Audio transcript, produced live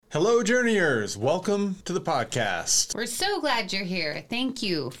Hello, journeyers. Welcome to the podcast. We're so glad you're here. Thank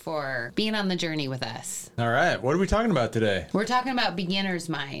you for being on the journey with us. All right. What are we talking about today? We're talking about beginner's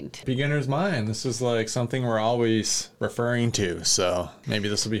mind. Beginner's mind. This is like something we're always referring to. So maybe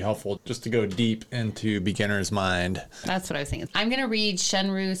this will be helpful just to go deep into beginner's mind. That's what I was thinking. I'm going to read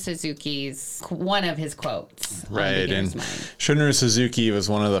Shunryu Suzuki's, one of his quotes. Right. And Shunryu Suzuki was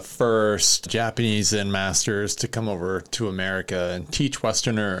one of the first Japanese Zen masters to come over to America and teach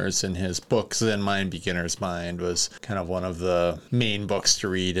Westerners. And his book, Zen Mind, Beginner's Mind, was kind of one of the main books to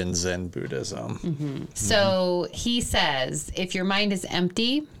read in Zen Buddhism. Mm-hmm. So he says, if your mind is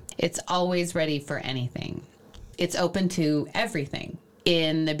empty, it's always ready for anything. It's open to everything.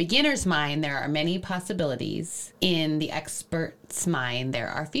 In the beginner's mind, there are many possibilities. In the expert's mind, there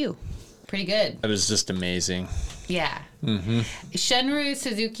are few. Pretty good. That is just amazing. Yeah. Mm-hmm. Shunryu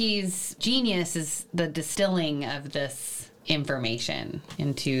Suzuki's genius is the distilling of this information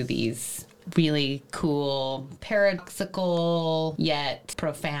into these really cool, paradoxical, yet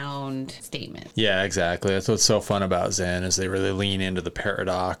profound statements. Yeah, exactly. That's what's so fun about Zen is they really lean into the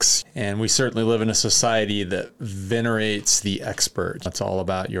paradox. And we certainly live in a society that venerates the expert. It's all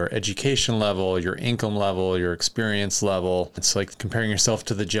about your education level, your income level, your experience level. It's like comparing yourself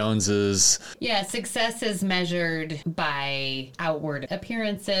to the Joneses. Yeah, success is measured by outward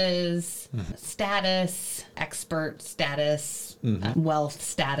appearances, status, expert status, wealth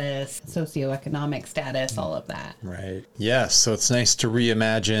status, socioeconomic status, all of that. Right. Yes. So it's nice to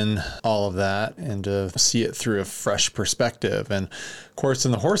reimagine all of that and to see it through a fresh perspective. And of course,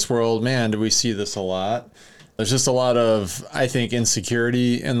 in the horse world, man, do we see this a lot? There's just a lot of, I think,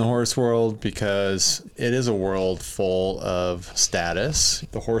 insecurity in the horse world because it is a world full of status.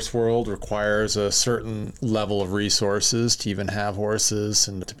 The horse world requires a certain level of resources to even have horses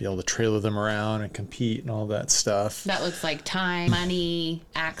and to be able to trailer them around and compete and all that stuff. That looks like time, money,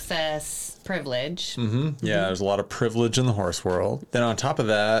 access, privilege. Yeah, there's a lot of privilege in the horse world. Then on top of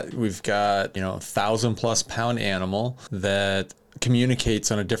that, we've got, 1,000+ pound animal that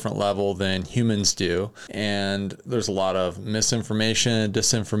communicates on a different level than humans do. And there's a lot of misinformation,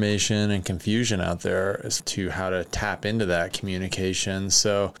 disinformation, and confusion out there as to how to tap into that communication.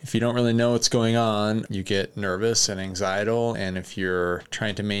 So if you don't really know what's going on, you get nervous and anxiety. And if you're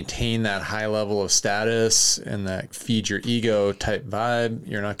trying to maintain that high level of status and that feed your ego type vibe,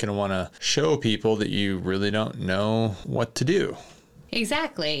 you're not going to want to show people that you really don't know what to do.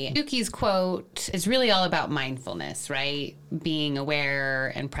 Exactly. Suzuki's quote is really all about mindfulness, right? Being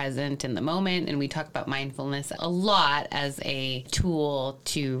aware and present in the moment. And we talk about mindfulness a lot as a tool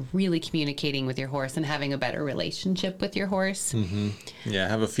to really communicating with your horse and having a better relationship with your horse. Yeah, I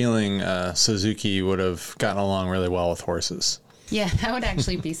have a feeling Suzuki would have gotten along really well with horses. Yeah, that would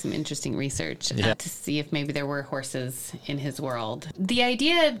actually be some interesting research to see if maybe there were horses in his world. The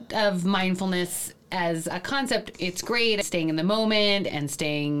idea of mindfulness as a concept, it's great. Staying in the moment and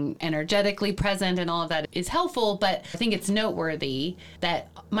staying energetically present and all of that is helpful, but I think it's noteworthy that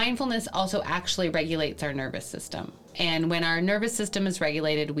mindfulness also actually regulates our nervous system. And when our nervous system is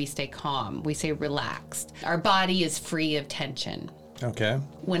regulated, we stay calm, we stay relaxed. Our body is free of tension. Okay.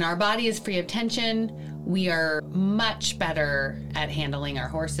 When our body is free of tension, we are much better at handling our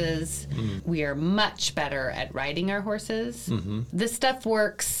horses. We are much better at riding our horses. This stuff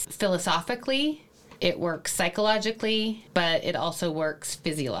works philosophically. It works psychologically, but it also works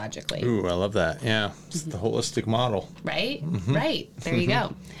physiologically. Ooh, I love that. Yeah, it's the holistic model. Right? Right. There you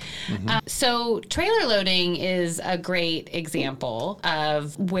go. So trailer loading is a great example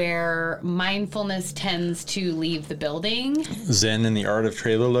of where mindfulness tends to leave the building. Zen and the Art of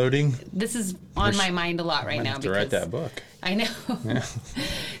Trailer Loading. This is on my mind a lot right now. To write that book. I know. Yeah.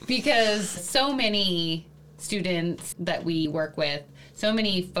 Because so many students that we work with, so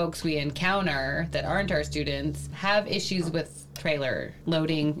many folks we encounter that aren't our students have issues with trailer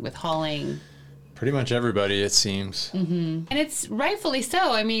loading, with hauling. Pretty much everybody, it seems. And it's rightfully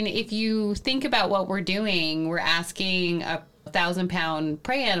so. I mean, if you think about what we're doing, we're asking a 1,000-pound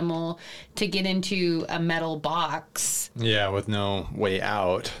prey animal to get into a metal box. Yeah, with no way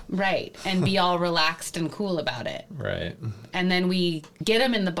out. Right, and be all relaxed and cool about it. Right. And then we get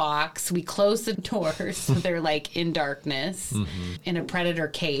them in the box, we close the doors so they're like in darkness, in a predator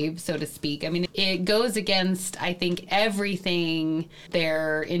cave, so to speak. I mean, it goes against, I think, everything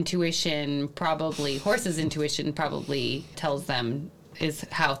their intuition probably, horses' intuition probably tells them is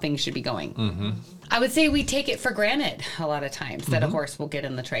how things should be going. I would say we take it for granted a lot of times that a horse will get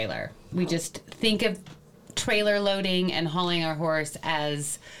in the trailer. We just think of trailer loading and hauling our horse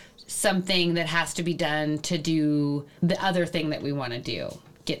as something that has to be done to do the other thing that we want to do.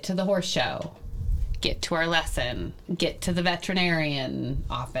 Get to the horse show. get to our lesson, get to the veterinarian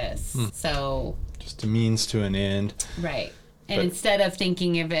office. So Just a means to an end. right. And instead of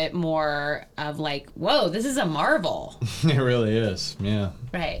thinking of it more of like, whoa, this is a marvel. It really is. Yeah.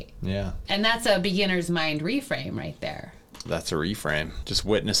 Right. Yeah. And that's a beginner's mind reframe right there. That's a reframe. Just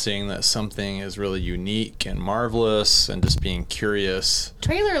witnessing that something is really unique and marvelous and just being curious.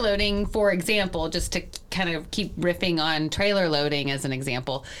 Trailer loading, for example, just to kind of keep riffing on trailer loading as an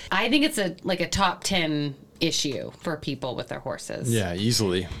example, I think it's a top 10 issue for people with their horses. Yeah,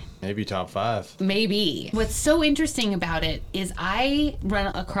 easily. Maybe top 5. Maybe. What's so interesting about it is I run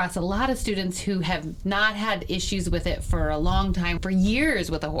across a lot of students who have not had issues with it for a long time, for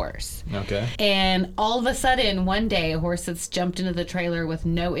years with a horse. Okay. And all of a sudden, one day, a horse that's jumped into the trailer with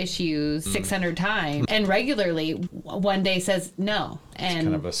no issues 600 times and regularly one day says no. And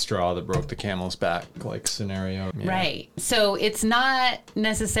Kind of a straw that broke the camel's back like scenario. Yeah. right. So it's not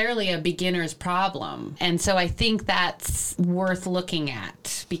necessarily a beginner's problem. And so I think that's worth looking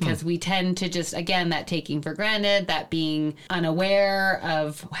at because we tend to just, again, that taking for granted, that being unaware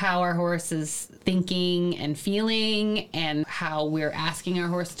of how our horse is thinking and feeling and how we're asking our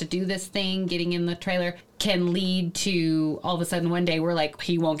horse to do this thing, getting in the trailer, can lead to all of a sudden one day we're like,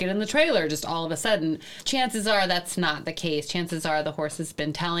 he won't get in the trailer just all of a sudden. Chances are that's not the case. Chances are the horse has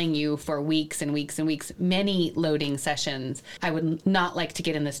been telling you for weeks and weeks and weeks, many loading sessions, I would not like to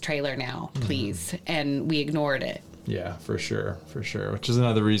get in this trailer now, please. And we ignored it. Yeah, for sure. For sure. Which is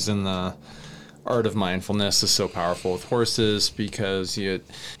another reason the art of mindfulness is so powerful with horses, because it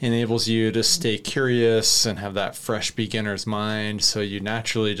enables you to stay curious and have that fresh beginner's mind, so you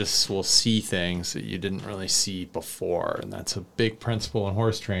naturally just will see things that you didn't really see before. And that's a big principle in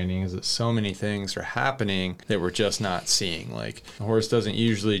horse training, is that so many things are happening that we're just not seeing. Like, a horse doesn't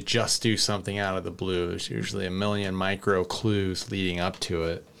usually just do something out of the blue. There's usually a million micro clues leading up to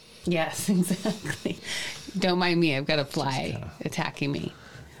it. Yes, exactly. Don't mind me. I've got a fly attacking me.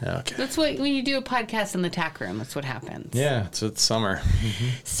 Okay. That's what, when you do a podcast in the tack room, that's what happens. Yeah, it's summer.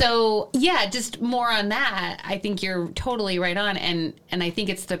 So, yeah, just more on that. I think you're totally right on. And I think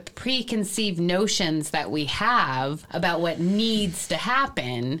it's the preconceived notions that we have about what needs to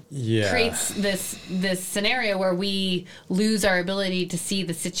happen creates this scenario where we lose our ability to see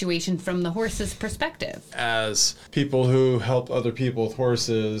the situation from the horse's perspective. As people who help other people with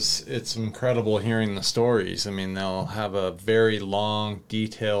horses, it's incredible hearing the stories. I mean, they'll have a very long,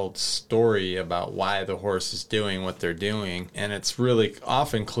 detailed story about why the horse is doing what they're doing, and it's really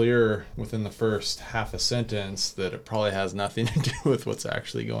often clear within the first half a sentence that it probably has nothing to do with what's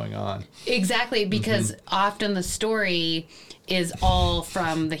actually going on. Exactly, because often the story is all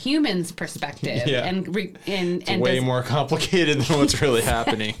from the human's perspective. Yeah. And Way more complicated than what's really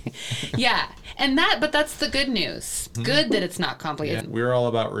happening. Yeah. But that's the good news. Good that it's not complicated. Yeah. We're all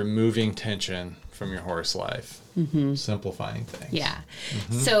about removing tension from your horse life. Simplifying things. Yeah.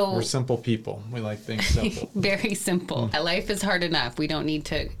 So we're simple people. We like things simple. very simple. Life is hard enough. We don't need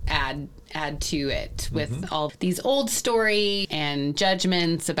to add to it with all these old story and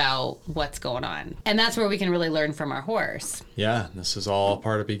judgments about what's going on. And that's where we can really learn from our horse. Yeah, this is all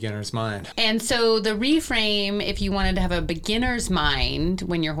part of beginner's mind. And so the reframe, if you wanted to have a beginner's mind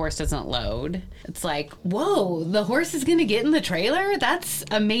when your horse doesn't load, it's like, whoa, the horse is going to get in the trailer? That's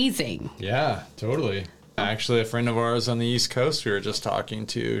amazing. Yeah, totally. Actually, a friend of ours on the East Coast we were just talking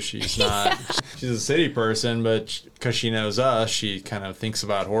to, she's not, she's a city person, but because she knows us, she kind of thinks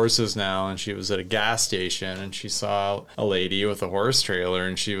about horses now, and she was at a gas station, and she saw a lady with a horse trailer,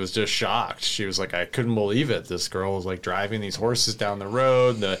 and she was just shocked. She was like, I couldn't believe it. This girl was like driving these horses down the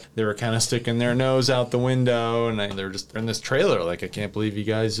road. They were kind of sticking their nose out the window, and they were just in this trailer. Like, I can't believe you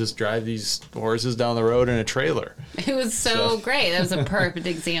guys just drive these horses down the road in a trailer. It was so great. That was a perfect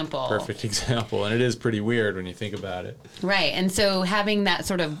example. Perfect example, and it is pretty weird when you think about it. Right. And so having that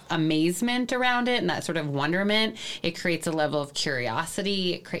sort of amazement around it and that sort of wonderment, it creates a level of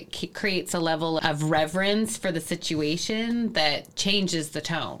curiosity. It creates a level of reverence for the situation that changes the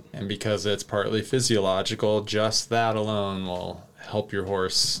tone. And because it's partly physiological, just that alone will help your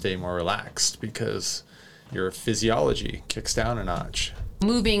horse stay more relaxed, because your physiology kicks down a notch.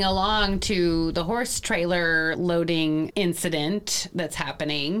 Moving along to the horse trailer loading incident that's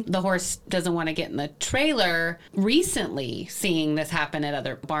happening. The horse doesn't want to get in the trailer. Recently, seeing this happen at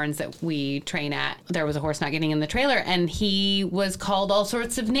other barns that we train at, there was a horse not getting in the trailer, and he was called all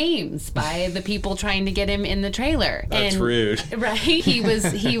sorts of names by the people trying to get him in the trailer. That's rude. Right? He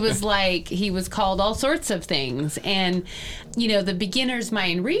was called all sorts of things. And, the beginner's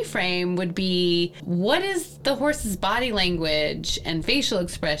mind reframe would be, what is the horse's body language and facial facial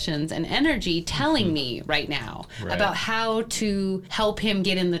expressions and energy telling me right now about how to help him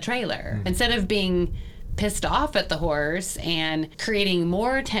get in the trailer. Instead of being pissed off at the horse and creating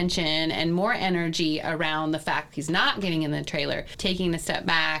more tension and more energy around the fact he's not getting in the trailer, taking a step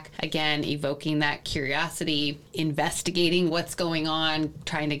back, again, evoking that curiosity, investigating what's going on,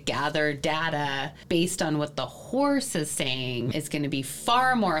 trying to gather data based on what the horse is saying is going to be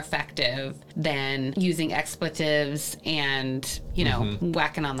far more effective than using expletives and, you know,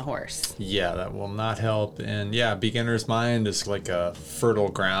 whacking on the horse. Yeah, that will not help. And yeah, beginner's mind is like a fertile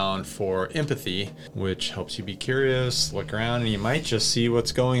ground for empathy, which helps you be curious, look around, and you might just see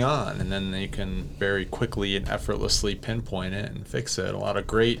what's going on. And then you can very quickly and effortlessly pinpoint it and fix it. A lot of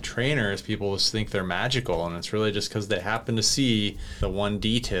great trainers, people just think they're magical, and it's really just because they happen to see the one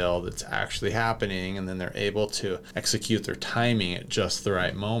detail that's actually happening, and then they're able to execute their timing at just the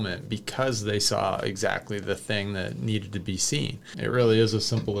right moment because they saw exactly the thing that needed to be seen. It really is as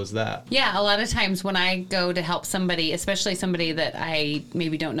simple as that. Yeah, a lot of times when I go to help somebody, especially somebody that I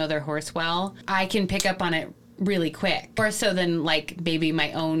maybe don't know their horse well, I can pick up on it really quick. More so than like maybe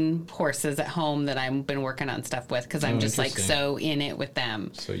my own horses at home that I've been working on stuff with, because I'm just like so in it with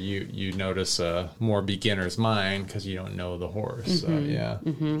them. So you notice a more beginner's mind because you don't know the horse. So yeah,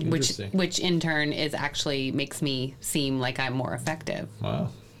 which in turn is actually makes me seem like I'm more effective. Wow.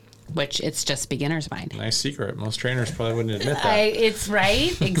 Which it's just beginner's mind. Nice secret. Most trainers probably wouldn't admit that. It's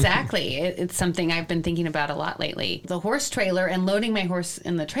right. Exactly. It's something I've been thinking about a lot lately. The horse trailer and loading my horse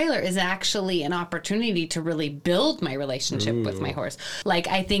in the trailer is actually an opportunity to really build my relationship with my horse. Like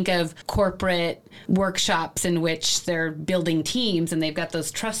I think of corporate workshops in which they're building teams and they've got those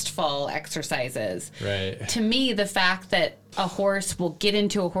trust fall exercises. Right. To me, the fact that a horse will get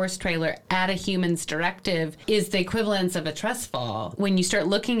into a horse trailer at a human's directive is the equivalence of a trust fall. When you start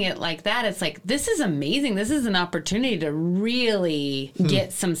looking at it like that, it's like, this is amazing. This is an opportunity to really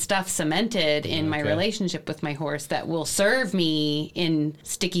get some stuff cemented in my relationship with my horse that will serve me in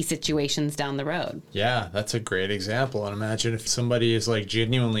sticky situations down the road. Yeah, that's a great example. And imagine if somebody is like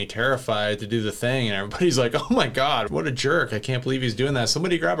genuinely terrified to do the thing and everybody's like, oh my God, what a jerk. I can't believe he's doing that.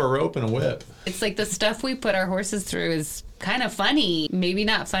 Somebody grab a rope and a whip. It's like the stuff we put our horses through is kind of funny. Maybe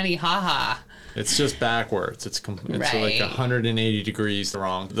not funny, haha. It's just backwards. It's Right. like 180 degrees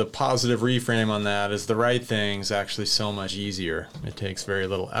wrong. The positive reframe on that is the right thing's actually so much easier. It takes very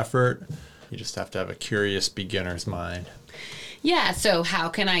little effort. You just have to have a curious beginner's mind. Yeah, so how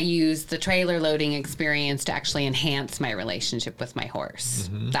can I use the trailer loading experience to actually enhance my relationship with my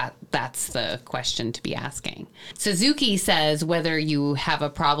horse? That's the question to be asking. Suzuki says whether you have a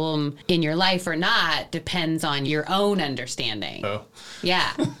problem in your life or not depends on your own understanding. Oh,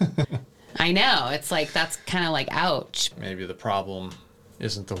 Yeah. I know. It's like, that's kind of like, ouch. maybe the problem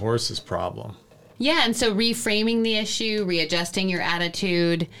isn't the horse's problem. Yeah, and so reframing the issue, readjusting your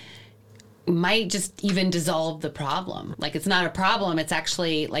attitude might just even dissolve the problem. Like, it's not a problem. It's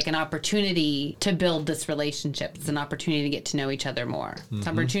actually like an opportunity to build this relationship. It's an opportunity to get to know each other more. It's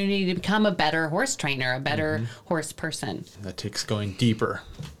an opportunity to become a better horse trainer, a better horse person. That takes going deeper.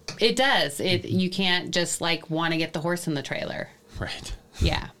 It does. You can't just like want to get the horse in the trailer. Right.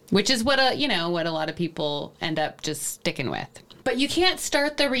 Yeah. Which is what what a lot of people end up just sticking with. But you can't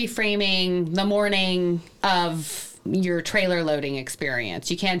start the reframing the morning of your trailer loading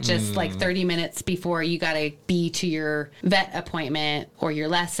experience. You can't just like 30 minutes before you got to be to your vet appointment or your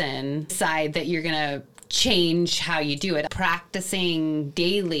lesson decide that you're going to change how you do it. Practicing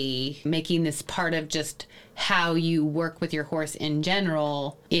daily, making this part of just how you work with your horse in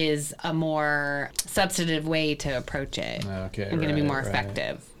general is a more substantive way to approach it. Okay. And going to be more right.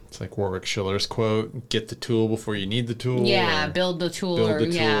 effective. It's like Warwick Schiller's quote, get the tool before you need the tool. Yeah, or build the tool, build or the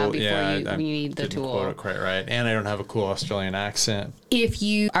tool. before I you need the didn't tool. quote it quite right. And I don't have a cool Australian accent. If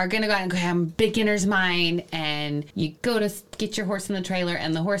you are going to go out and have a beginner's mind and you go to get your horse in the trailer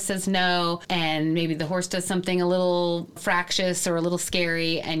and the horse says no, and maybe the horse does something a little fractious or a little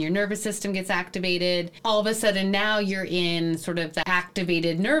scary and your nervous system gets activated, all of a sudden now you're in sort of the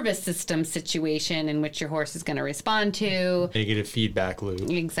activated nervous system situation in which your horse is going to respond to. Negative feedback loop.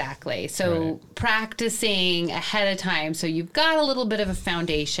 Exactly. So practicing ahead of time so you've got a little bit of a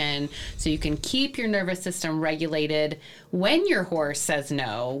foundation so you can keep your nervous system regulated when your horse says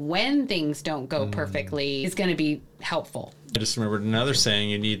no, when things don't go perfectly, is going to be helpful. I just remembered another saying,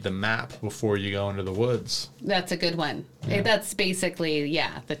 you need the map before you go into the woods. That's a good one. That's basically,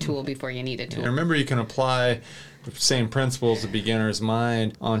 the tool before you need a tool. And remember, you can apply same principles, the beginner's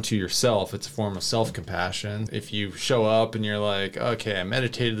mind, onto yourself. It's a form of self-compassion. If you show up and you're like, okay, I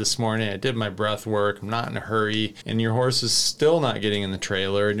meditated this morning, I did my breath work, I'm not in a hurry, and your horse is still not getting in the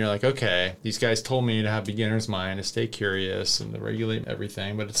trailer, and you're like, okay, these guys told me to have beginner's mind, to stay curious and to regulate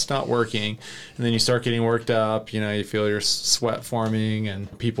everything, but it's not working. And then you start getting worked up, you feel your sweat forming,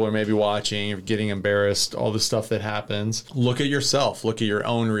 and people are maybe watching, you're getting embarrassed, all the stuff that happens. Look at yourself, look at your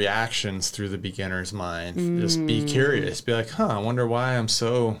own reactions through the beginner's mind. Just be curious. Be like, I wonder why I'm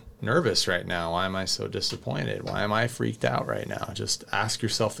so nervous right now. Why am I so disappointed? Why am I freaked out right now? Just ask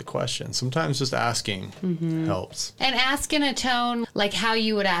yourself the question. Sometimes just asking helps. And ask in a tone like how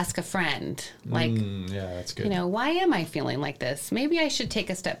you would ask a friend. Like, yeah, that's good. Why am I feeling like this? Maybe I should take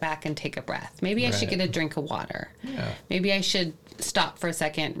a step back and take a breath. Maybe I should get a drink of water. Yeah. Maybe I should stop for a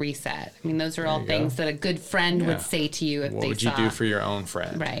second, reset. I mean, those are all things that a good friend would say to you if what they would saw. you do for your own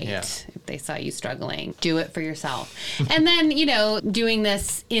friend? Right. Yeah. If they saw you struggling, do it for yourself. And then, doing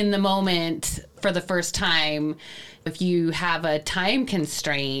this in the moment for the first time, if you have a time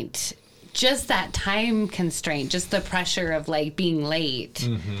constraint, just that time constraint, just the pressure of like being late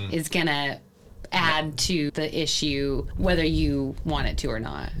is going to add to the issue whether you want it to or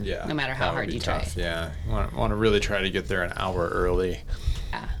not. Yeah. No matter how hard you try. Yeah. You want to really try to get there an hour early.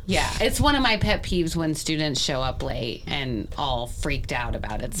 Yeah, it's one of my pet peeves when students show up late and all freaked out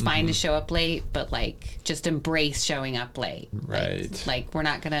about it. It's fine to show up late, but just embrace showing up late. Right. Like we're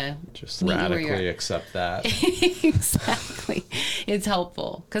not gonna just radically accept that. Exactly. It's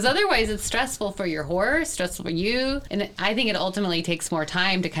helpful because otherwise it's stressful for your horse, stressful for you, and I think it ultimately takes more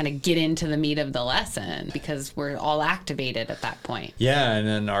time to kind of get into the meat of the lesson because we're all activated at that point. Yeah, and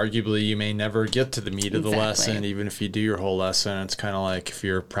then arguably you may never get to the meat of the lesson, even if you do your whole lesson. It's kind of like if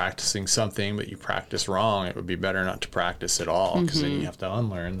you're practicing something but you practice wrong, it would be better not to practice at all because then you have to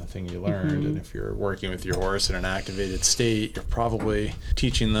unlearn the thing you learned. And if you're working with your horse in an activated state, you're probably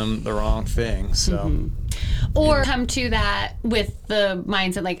teaching them the wrong thing. So or come to that with the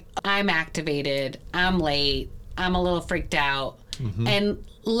mindset like I'm activated, I'm late, I'm a little freaked out, and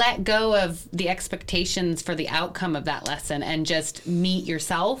let go of the expectations for the outcome of that lesson and just meet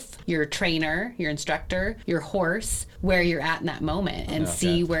yourself, your trainer, your instructor, your horse, where you're at in that moment and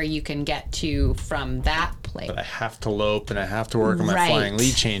see where you can get to from that place. But I have to lope and I have to work on my flying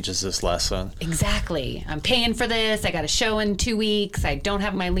lead changes this lesson. Exactly. I'm paying for this. I got a show in 2 weeks. I don't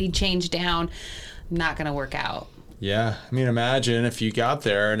have my lead change down. Not going to work out. Yeah. I mean, imagine if you got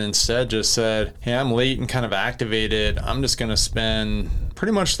there and instead just said, hey, I'm late and kind of activated. I'm just going to spend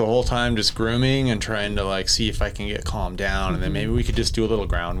pretty much the whole time just grooming and trying to see if I can get calmed down. And then maybe we could just do a little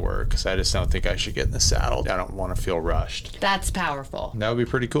groundwork because I just don't think I should get in the saddle. I don't want to feel rushed. That's powerful. That would be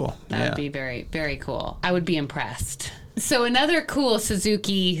pretty cool. That would be very, very cool. I would be impressed. So another cool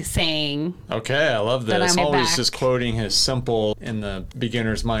Suzuki saying. Okay, I love this. Always just quoting his simple, in the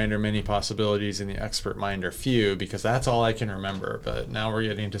beginner's mind are many possibilities, in the expert mind are few, because that's all I can remember. But now we're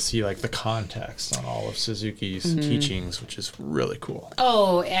getting to see the context on all of Suzuki's teachings, which is really cool.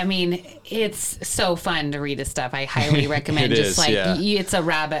 Oh, I mean, it's so fun to read his stuff. I highly recommend. It's a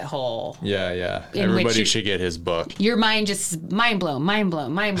rabbit hole. Yeah. Everybody should get his book. Your mind just mind blown.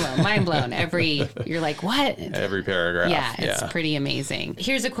 You're like, what? Every paragraph. Yeah, it's pretty amazing.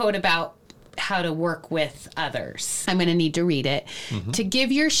 Here's a quote about how to work with others. I'm going to need to read it. To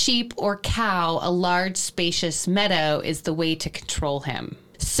give your sheep or cow a large, spacious meadow is the way to control him.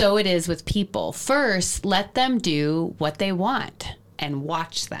 So it is with people. First, let them do what they want and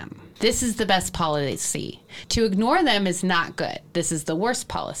watch them. This is the best policy. To ignore them is not good. This is the worst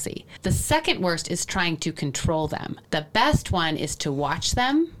policy. The second worst is trying to control them. The best one is to watch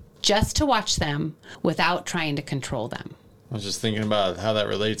them, just to watch them without trying to control them. I was just thinking about how that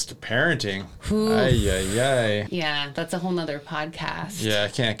relates to parenting. Yeah, that's a whole nother podcast. Yeah, I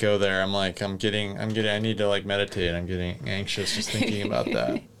can't go there. I need to meditate. I'm getting anxious just thinking about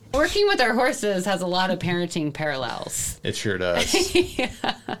that. Working with our horses has a lot of parenting parallels. It sure does.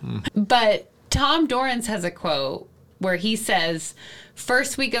 But Tom Dorrance has a quote where he says,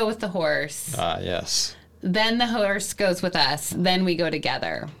 first we go with the horse. Yes. Then the horse goes with us. Then we go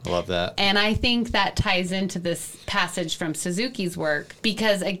together. Love that. And I think that ties into this passage from Suzuki's work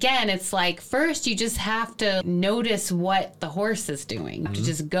because, again, it's first you just have to notice what the horse is doing. To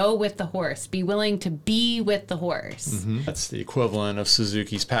just go with the horse. Be willing to be with the horse. That's the equivalent of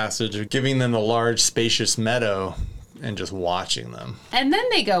Suzuki's passage of giving them a large, spacious meadow and just watching them. And then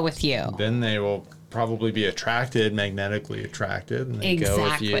they go with you. Then they will probably be magnetically attracted, and they go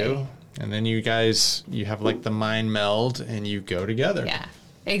with you. And then you guys, you have the mind meld and you go together. Yeah.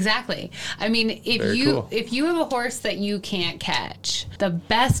 Exactly. I mean, Very cool. if you have a horse that you can't catch, the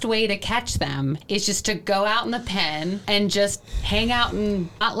best way to catch them is just to go out in the pen and just hang out, and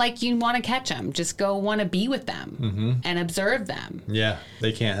not like you want to catch them. Just go want to be with them and observe them. Yeah,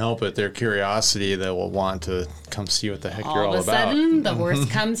 they can't help it. Their curiosity, they will want to come see what the heck you're all All of a about. sudden, the horse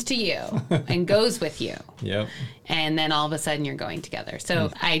comes to you and goes with you. Yep. And then all of a sudden you're going together.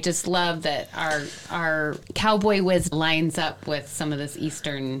 So I just love that our cowboy wisdom lines up with some of this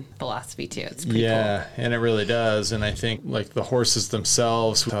Eastern philosophy too. It's pretty Yeah, and it really does. And I think like the horses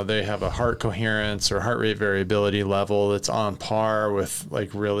themselves, how they have a heart coherence or heart rate variability level that's on par with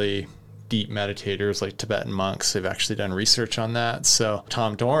like really deep meditators like Tibetan monks. They've actually done research on that. So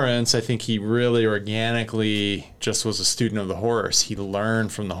Tom Dorrance, I think he really organically just was a student of the horse. He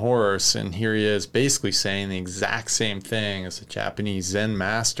learned from the horse, and here he is basically saying the exact same thing as a Japanese Zen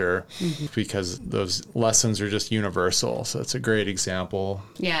master because those lessons are just universal. So it's a great example.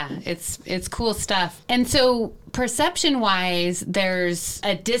 Yeah, it's cool stuff. And so perception wise, there's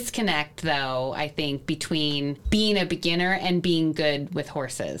a disconnect though, I think, between being a beginner and being good with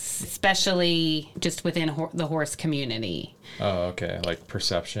horses, especially just within the horse community. Oh, okay. Like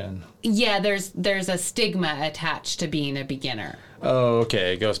perception. Yeah, there's a stigma attached to being a beginner. Oh,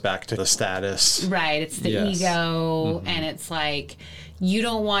 okay. It goes back to the status. Right, it's the Yes. ego, and it's like you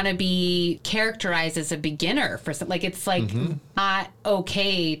don't want to be characterized as a beginner for something. Like it's like not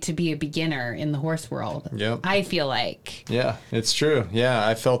okay to be a beginner in the horse world. Yep. I feel like. Yeah, it's true. Yeah,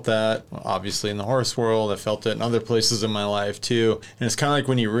 I felt that obviously in the horse world. I felt it in other places in my life too. And it's kind of like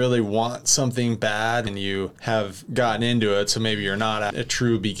when you really want something bad and you have gotten into it, so maybe you're not a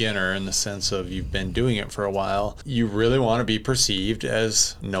true beginner in the sense of you've been doing it for a while. You really want to be perceived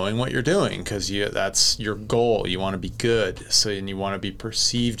as knowing what you're doing because that's your goal. You want to be good, so and you want to be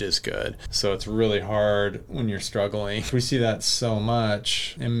perceived as good. So it's really hard when you're struggling. We see that so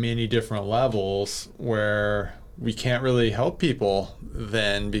much in many different levels where we can't really help people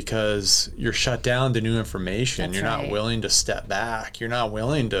then because you're shut down to new information. That's you're not right. willing to step back. You're not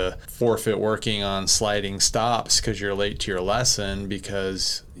willing to forfeit working on sliding stops because you're late to your lesson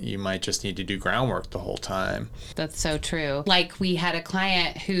because you might just need to do groundwork the whole time. That's so true. Like we had a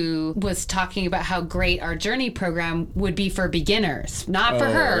client who was talking about how great our journey program would be for beginners, not for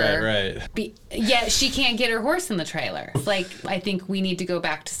her. Right. Yet she can't get her horse in the trailer. It's like, I think we need to go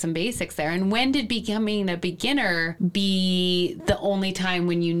back to some basics there. And when did becoming a beginner be the only time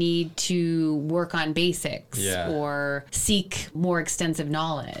when you need to work on basics or seek more extensive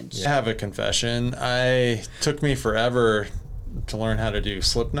knowledge? I have a confession. It took me forever to learn how to do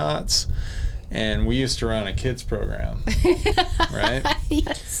slip knots, and we used to run a kids program, right?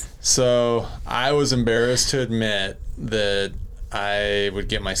 Yes. So I was embarrassed to admit that I would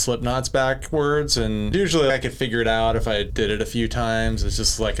get my slip knots backwards, and usually I could figure it out if I did it a few times. It's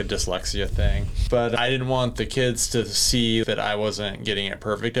just like a dyslexia thing. But I didn't want the kids to see that I wasn't getting it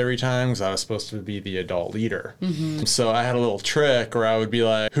perfect every time because I was supposed to be the adult leader. So I had a little trick where I would be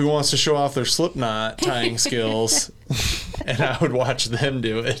like, who wants to show off their slip knot tying skills? And I would watch them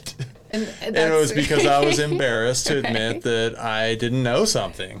do it. And it was because I was embarrassed to admit that I didn't know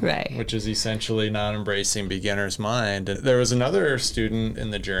something, Right. which is essentially not embracing beginner's mind. And there was another student in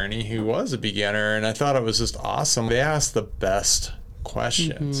the journey who was a beginner, and I thought it was just awesome. They asked the best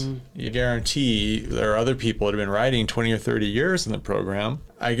questions. You guarantee there are other people that have been writing 20 or 30 years in the program.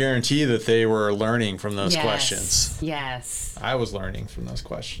 I guarantee that they were learning from those questions. Yes. I was learning from those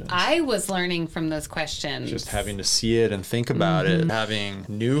questions. I was learning from those questions. Just having to see it and think about it, having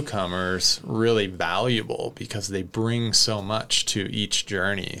newcomers really valuable because they bring so much to each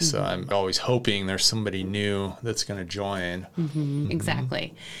journey. So I'm always hoping there's somebody new that's going to join.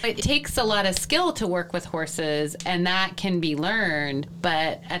 Exactly. It takes a lot of skill to work with horses, and that can be learned.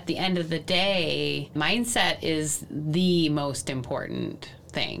 But at the end of the day, mindset is the most important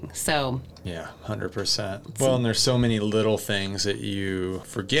thing. So Yeah, 100%. Well, and there's so many little things that you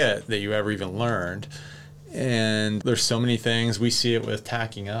forget that you ever even learned. And there's so many things. We see it with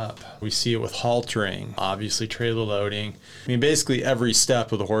tacking up. We see it with haltering, obviously trailer loading. I mean, basically every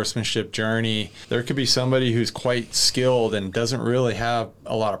step of the horsemanship journey, there could be somebody who's quite skilled and doesn't really have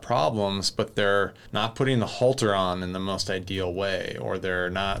a lot of problems, but they're not putting the halter on in the most ideal way, or they're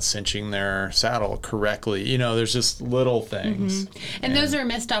not cinching their saddle correctly. You know, there's just little things. And those are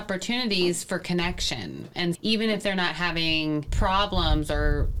missed opportunities for connection. And even if they're not having problems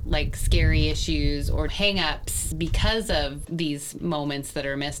or like scary issues or hang-ups because of these moments that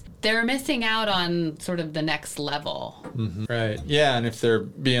are missed, they're missing out on sort of the next level. Right. Yeah, and if they're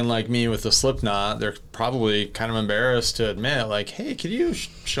being like me with the slip knot, they're probably kind of embarrassed to admit, like, hey, could you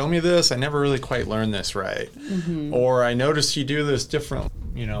show me this? I never really quite learned this right. Or I noticed you do this different.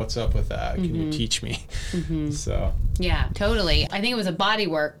 what's up with that? Can you teach me? So. Yeah, totally. I think it was a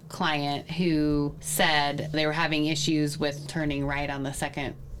bodywork client who said they were having issues with turning right on the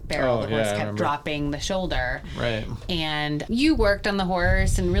second barrel. The horse kept dropping the shoulder. Right. And you worked on the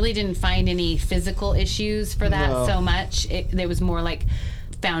horse and really didn't find any physical issues for that so much. It was more like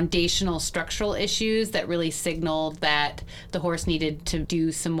foundational structural issues that really signaled that the horse needed to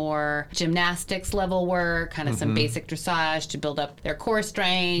do some more gymnastics level work, kind of some basic dressage to build up their core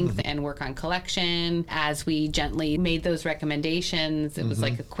strength and work on collection. As we gently made those recommendations, it was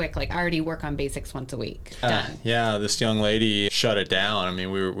like a quick, I already work on basics once a week. Done. Yeah, this young lady shut it down. I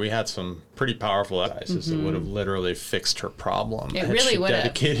mean, we had some pretty powerful exercises that would have literally fixed her problem. It really would have.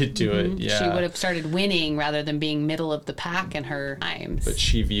 Dedicated to it. Yeah. She would have started winning rather than being middle of the pack in her times. But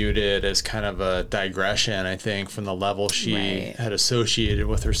she viewed it as kind of a digression, I think, from the level she had associated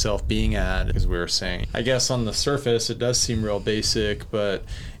with herself being at. As we were saying, I guess on the surface it does seem real basic, but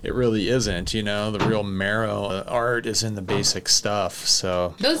it really isn't. The real marrow art is in the basic stuff.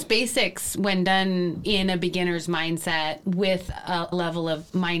 So those basics, when done in a beginner's mindset with a level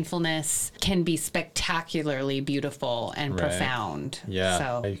of mindfulness, can be spectacularly beautiful and profound. Yeah,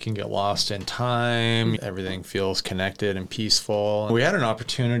 so you can get lost in time. Everything feels connected and peaceful. We had an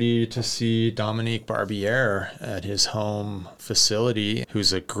opportunity to see Dominique Barbier at his home facility,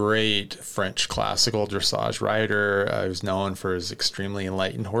 who's a great French classical dressage rider who's known for his extremely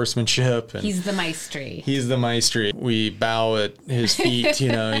enlightened horsemanship. And he's the maestri. He's the maestri. We bow at his feet.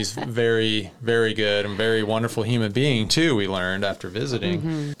 He's very, very good and very wonderful human being too, we learned after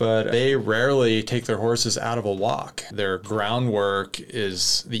visiting. But they rarely take their horses out of a walk. Their groundwork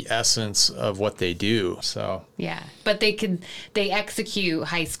is the essence of what they do. So yeah, but they execute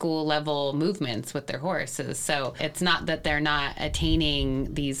high school level movements with their horses. So it's not that they're not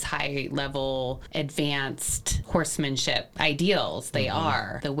attaining these high level advanced horsemanship ideals. They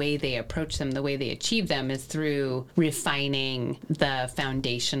are. The way they approach them, the way they achieve them is through refining the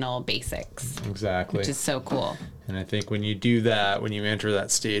foundational basics. Exactly. Which is so cool. And I think when you do that, when you enter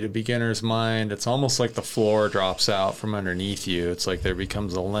that state of beginner's mind, it's almost like the floor drops out from underneath you. It's like there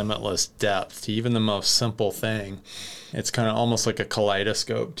becomes a limitless depth to even the most simple thing. It's kind of almost like a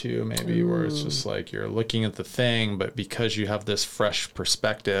kaleidoscope too, maybe, where it's just like you're looking at the thing, but because you have this fresh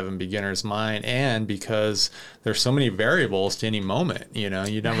perspective and beginner's mind, and because there's so many variables to any moment, you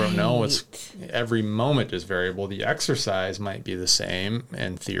never know every moment is variable. The exercise might be the same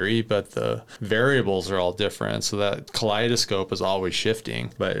in theory, but the variables are all different. So that kaleidoscope is always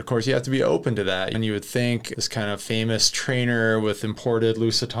shifting. But of course, you have to be open to that. And you would think this kind of famous trainer with imported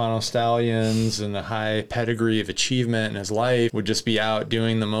Lusitano stallions and a high pedigree of achievement in his life would just be out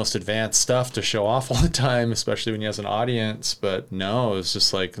doing the most advanced stuff to show off all the time, especially when he has an audience. But no, it was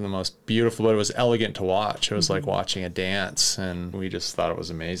just like the most beautiful, but it was elegant to watch. It was like watching a dance, and we just thought it was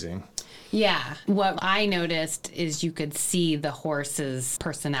amazing. Yeah. What I noticed is you could see the horses'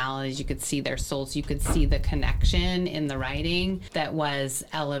 personalities, you could see their souls, you could see the connection in the riding that was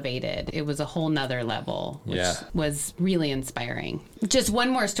elevated. It was a whole nother level, which was really inspiring. Just one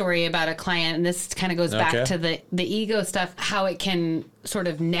more story about a client, and this kind of goes back to the ego stuff, how it can sort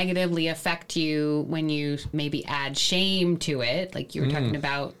of negatively affect you when you maybe add shame to it. Like you were talking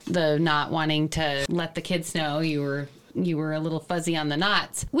about the not wanting to let the kids know you were a little fuzzy on the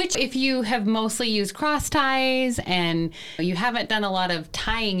knots, which if you have mostly used cross ties and you haven't done a lot of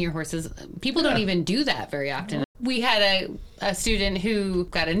tying your horses, people don't even do that very often. We had a student who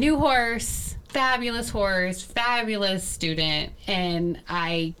got a new horse, fabulous horse, fabulous student, and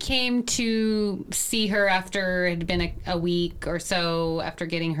I came to see her after it had been a week or so after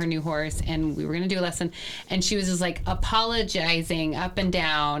getting her new horse, and we were going to do a lesson, and she was just like apologizing up and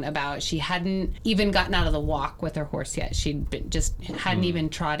down about she hadn't even gotten out of the walk with her horse yet. She'd hadn't even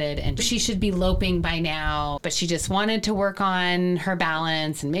trotted, and she should be loping by now, but she just wanted to work on her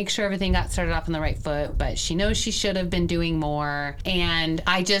balance and make sure everything got started off on the right foot, but she knows she should have been doing more. And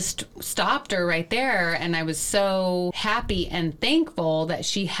I just stopped her right there, and I was so happy and thankful that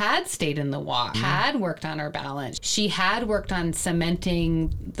she had stayed in the walk, had worked on her balance. She had worked on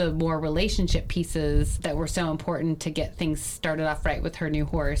cementing the more relationship pieces that were so important to get things started off right with her new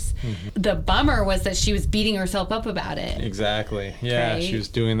horse. The bummer was that she was beating herself up about it. Exactly. Yeah, right? She was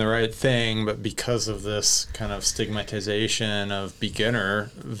doing the right thing, but because of this kind of stigmatization of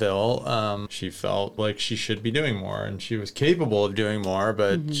beginnerville, she felt like she should be doing more, and she was capable of doing more,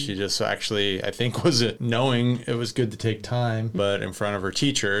 but she just actually actually, I think, was it knowing it was good to take time, but in front of her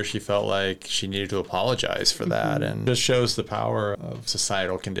teacher, she felt like she needed to apologize for that. And just shows the power of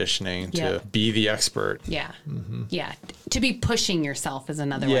societal conditioning to be the expert. Yeah. Yeah. To be pushing yourself is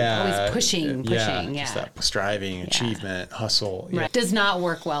another one. Always pushing. Just that striving, achievement, hustle. Right. Does not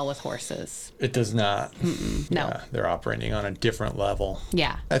work well with horses. It does not. No. Yeah, they're operating on a different level.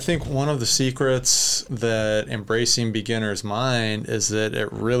 Yeah. I think one of the secrets that embracing beginner's mind is that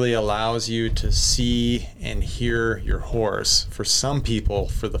it really allows you to see and hear your horse, for some people,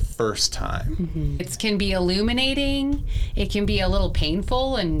 for the first time. It can be illuminating. It can be a little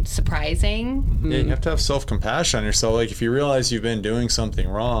painful and surprising. Yeah, you have to have self-compassion on yourself. Like, if you realize you've been doing something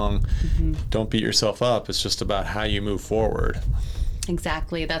wrong, don't beat yourself up. It's just about how you move forward.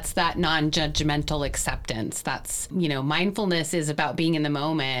 Exactly. That's that non-judgmental acceptance. That's, mindfulness is about being in the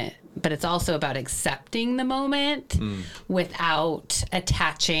moment, but it's also about accepting the moment without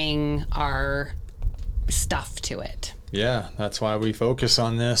attaching our stuff to it. Yeah, that's why we focus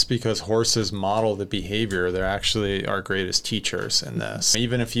on this, because horses model the behavior. They're actually our greatest teachers in this.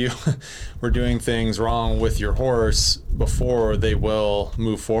 Even if you were doing things wrong with your horse before, they will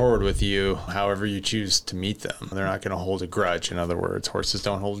move forward with you however you choose to meet them. They're not going to hold a grudge. In other words, horses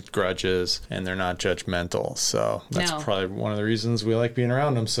don't hold grudges, and they're not judgmental. So that's probably one of the reasons we like being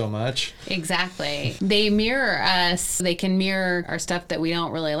around them so much. Exactly. They mirror us. They can mirror our stuff that we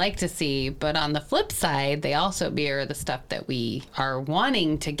don't really like to see. But on the flip side, they also mirror the stuff that we are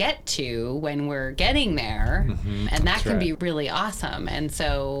wanting to get to when we're getting there. And that can be really awesome. And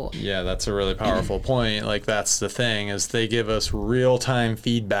so... Yeah, that's a really powerful point. Like, that's the thing, is they give us real-time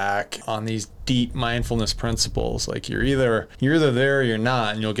feedback on these deep mindfulness principles. Like, you're either there or you're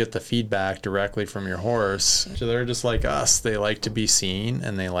not, and you'll get the feedback directly from your horse. So they're just like us. They like to be seen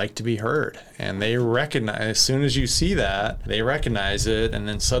and they like to be heard. And they recognize, as soon as you see that, they recognize it, and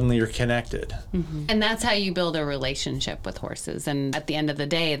then suddenly you're connected. And that's how you build a relationship with horses. And at the end of the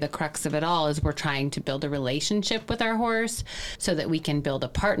day, the crux of it all is we're trying to build a relationship with our horse so that we can build a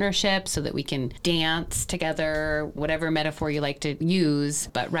partnership, so that we can dance together, whatever metaphor you like to use.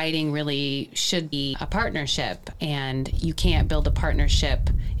 But riding really should be a partnership, and you can't build a partnership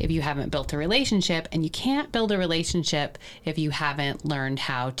if you haven't built a relationship, and you can't build a relationship if you haven't learned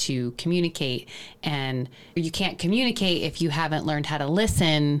how to communicate, and you can't communicate if you haven't learned how to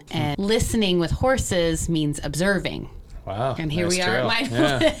listen, and listening with horses means observing. Wow. And here we are at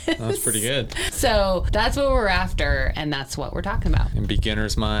mindfulness. Yeah, that's pretty good. So that's what we're after, and that's what we're talking about. And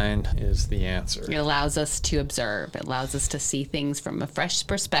beginner's mind is the answer. It allows us to observe. It allows us to see things from a fresh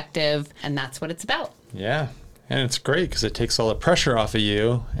perspective, and that's what it's about. Yeah. And it's great because it takes all the pressure off of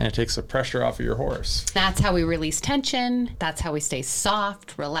you, and it takes the pressure off of your horse. That's how we release tension. That's how we stay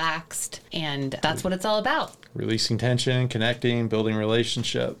soft, relaxed, and that's what it's all about. Releasing tension, connecting, building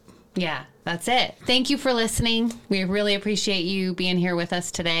relationship. Yeah, that's it. Thank you for listening. We really appreciate you being here with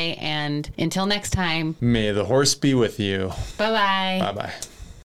us today. And until next time, may the horse be with you. Bye-bye. Bye-bye.